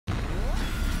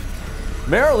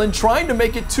Maryland trying to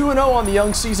make it 2-0 on the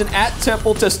young season at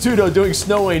Temple. Testudo doing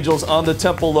snow angels on the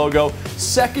Temple logo.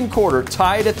 Second quarter,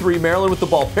 tied at 3. Maryland with the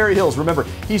ball. Perry Hills, remember,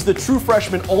 he's the true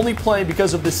freshman only playing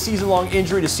because of the season-long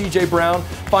injury to C.J. Brown.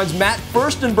 Finds Matt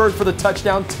Furstenberg for the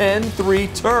touchdown. 10-3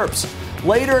 Terps.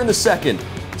 Later in the second,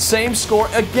 same score.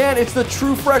 Again, it's the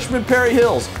true freshman Perry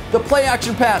Hills. The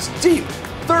play-action pass deep.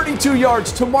 32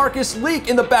 yards to Marcus Leak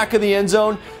in the back of the end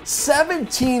zone.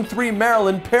 17-3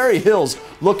 Maryland. Perry Hills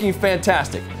looking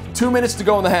fantastic. 2 minutes to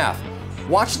go in the half.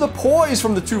 Watch the poise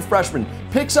from the true freshman.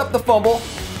 Picks up the fumble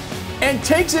and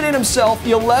takes it in himself.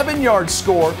 The 11-yard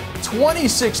score.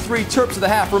 26-3 Terps at the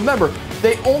half. Remember,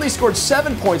 they only scored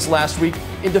 7 points last week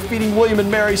in defeating William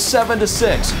 & Mary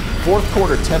 7-6. Fourth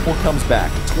quarter, Temple comes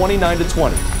back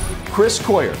 29-20. Chris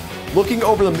Coyer looking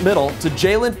over the middle to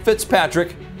Jalen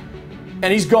Fitzpatrick,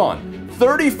 and he's gone.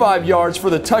 35 yards for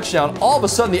the touchdown. All of a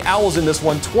sudden, the Owls in this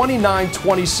one,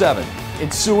 29-27.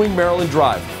 Ensuing Maryland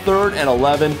drive, 3rd and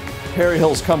 11. Perry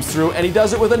Hills comes through, and he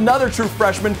does it with another true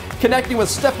freshman, connecting with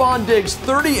Stephon Diggs,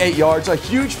 38 yards, a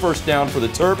huge first down for the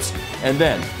Terps. And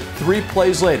then, 3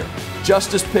 plays later,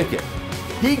 Justice Pickett.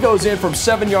 He goes in from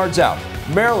 7 yards out.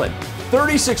 Maryland,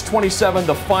 36-27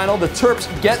 the final. The Terps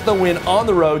get the win on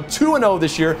the road, 2-0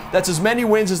 this year. That's as many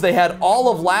wins as they had all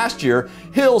of last year.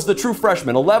 Hills, the true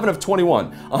freshman, 11 of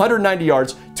 21, 190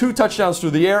 yards, 2 touchdowns through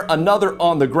the air, another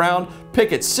on the ground.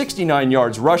 Pickett, 69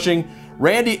 yards rushing.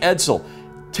 Randy Edsall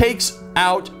takes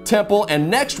out Temple, and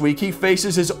next week he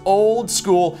faces his old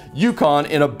school UConn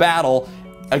in a battle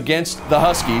against the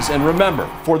Huskies. And remember,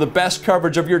 for the best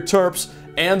coverage of your Terps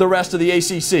and the rest of the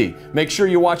ACC, make sure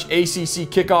you watch ACC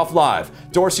Kickoff Live.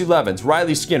 Dorsey Levens,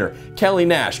 Riley Skinner, Kelly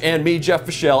Nash, and me, Jeff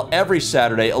Fischel, every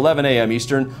Saturday, 11 a.m.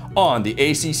 Eastern on the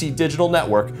ACC Digital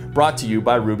Network, brought to you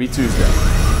by Ruby Tuesday.